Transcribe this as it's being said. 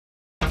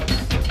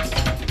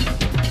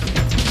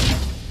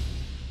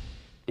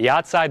The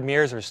outside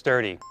mirrors are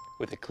sturdy,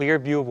 with a clear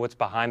view of what's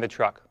behind the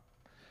truck.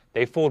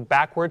 They fold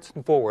backwards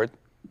and forward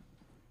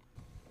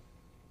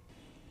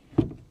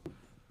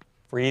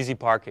for easy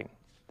parking.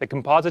 The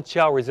composite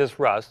shell resists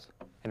rust,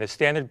 and the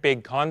standard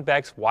big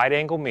convex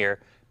wide-angle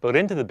mirror built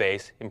into the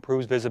base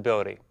improves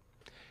visibility.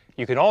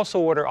 You can also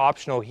order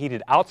optional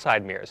heated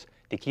outside mirrors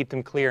to keep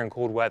them clear in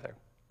cold weather.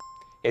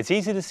 It's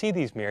easy to see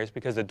these mirrors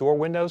because the door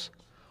windows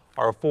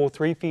are a full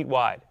 3 feet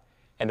wide,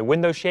 and the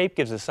window shape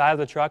gives the side of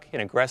the truck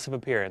an aggressive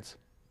appearance.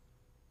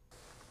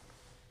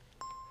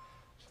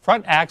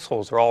 Front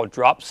axles are all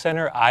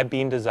drop-center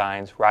I-beam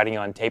designs riding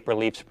on taper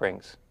leaf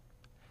springs.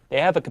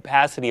 They have a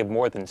capacity of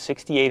more than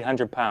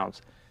 6,800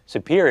 pounds,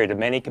 superior to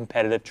many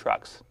competitive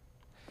trucks.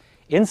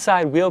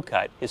 Inside wheel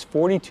cut is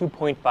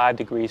 42.5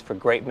 degrees for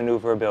great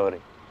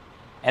maneuverability,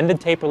 and the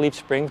taper leaf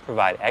springs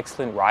provide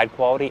excellent ride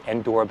quality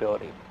and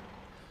durability.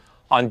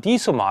 On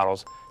diesel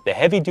models, the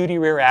heavy-duty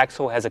rear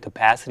axle has a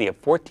capacity of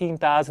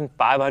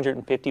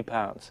 14,550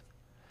 pounds.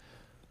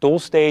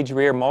 Dual-stage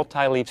rear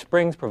multi-leaf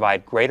springs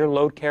provide greater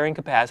load-carrying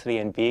capacity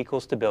and vehicle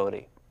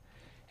stability.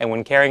 And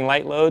when carrying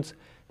light loads,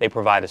 they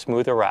provide a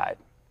smoother ride.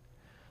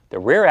 The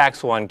rear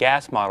axle on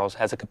gas models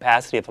has a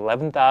capacity of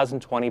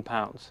 11,020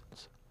 pounds.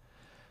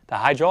 The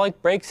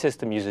hydraulic brake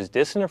system uses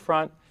discs in the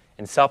front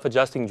and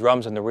self-adjusting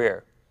drums in the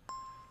rear.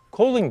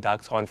 Cooling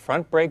ducts on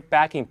front brake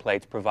backing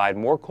plates provide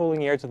more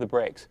cooling air to the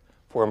brakes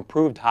for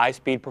improved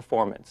high-speed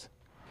performance.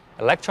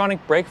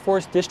 Electronic brake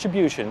force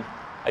distribution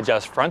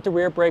adjusts front to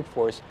rear brake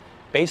force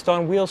based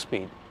on wheel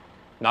speed,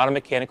 not a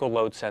mechanical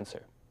load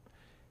sensor.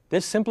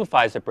 This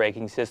simplifies the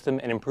braking system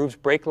and improves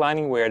brake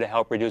lining wear to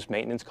help reduce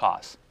maintenance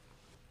costs.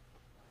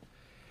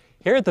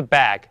 Here at the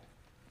back,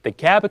 the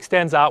cab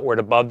extends outward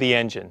above the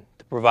engine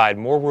to provide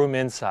more room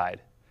inside.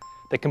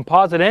 The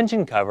composite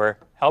engine cover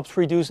helps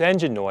reduce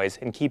engine noise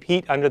and keep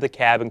heat under the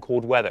cab in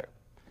cold weather.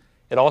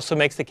 It also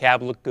makes the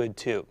cab look good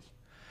too.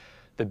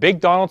 The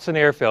big Donaldson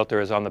air filter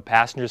is on the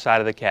passenger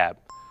side of the cab,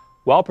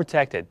 well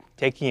protected,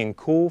 taking in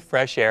cool,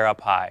 fresh air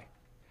up high.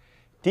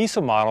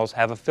 Diesel models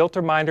have a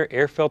filter minder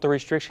air filter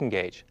restriction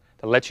gauge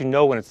that lets you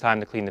know when it's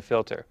time to clean the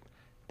filter.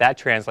 That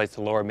translates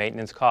to lower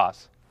maintenance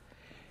costs.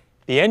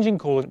 The engine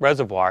coolant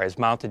reservoir is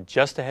mounted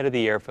just ahead of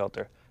the air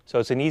filter, so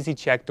it's an easy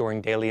check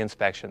during daily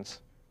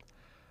inspections.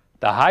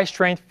 The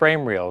high-strength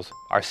frame rails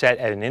are set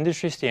at an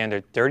industry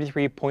standard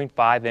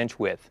 33.5-inch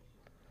width.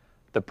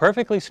 The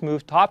perfectly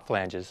smooth top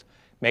flanges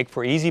make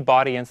for easy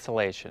body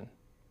installation.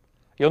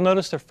 You'll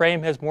notice the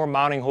frame has more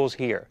mounting holes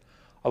here,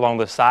 along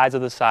the sides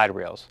of the side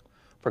rails,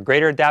 for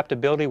greater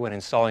adaptability when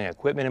installing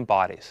equipment and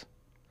bodies.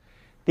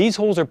 These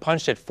holes are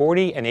punched at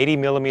 40 and 80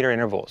 millimeter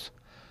intervals,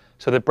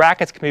 so the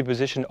brackets can be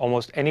positioned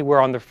almost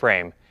anywhere on the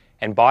frame,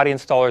 and body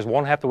installers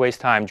won't have to waste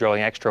time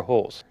drilling extra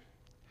holes.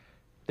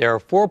 There are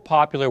 4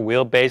 popular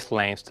wheelbase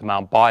lengths to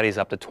mount bodies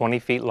up to 20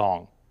 feet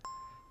long.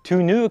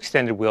 2 new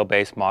extended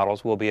wheelbase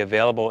models will be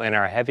available in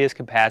our heaviest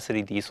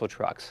capacity diesel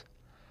trucks.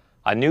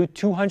 A new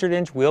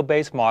 200-inch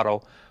wheelbase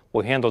model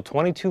will handle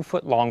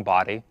 22-foot long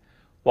body,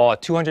 while a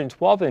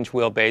 212-inch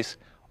wheelbase,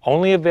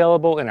 only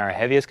available in our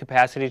heaviest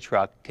capacity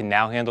truck, can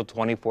now handle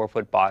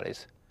 24-foot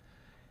bodies.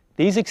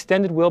 These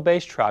extended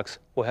wheelbase trucks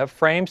will have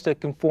frames that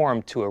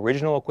conform to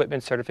original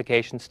equipment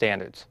certification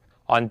standards.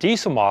 On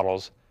diesel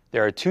models,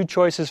 there are 2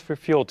 choices for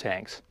fuel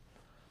tanks: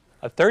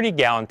 a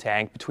 30-gallon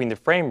tank between the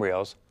frame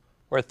rails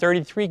or a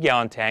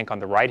 33-gallon tank on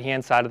the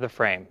right-hand side of the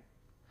frame.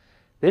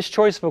 This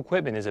choice of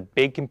equipment is a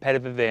big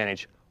competitive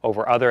advantage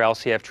over other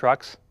LCF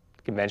trucks,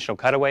 conventional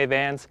cutaway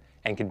vans,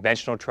 and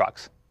conventional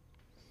trucks.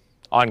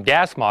 On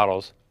gas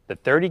models, the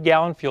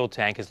 30-gallon fuel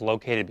tank is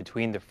located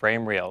between the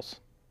frame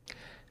rails.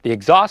 The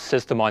exhaust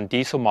system on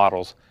diesel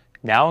models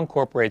now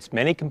incorporates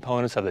many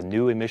components of the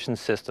new emissions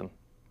system.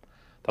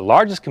 The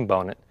largest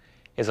component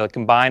is a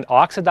combined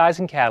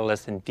oxidizing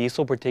catalyst and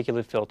diesel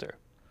particulate filter.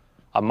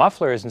 A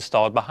muffler is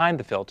installed behind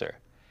the filter,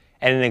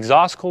 and an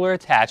exhaust cooler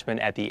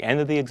attachment at the end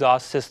of the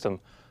exhaust system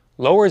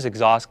lowers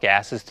exhaust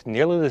gases to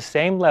nearly the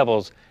same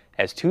levels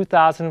as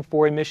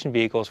 2004 emission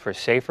vehicles for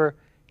safer,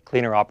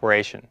 cleaner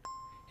operation.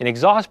 An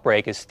exhaust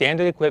brake is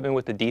standard equipment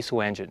with the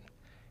diesel engine,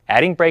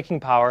 adding braking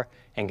power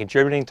and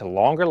contributing to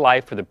longer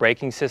life for the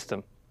braking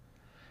system.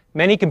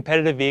 Many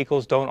competitive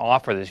vehicles don't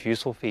offer this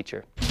useful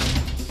feature.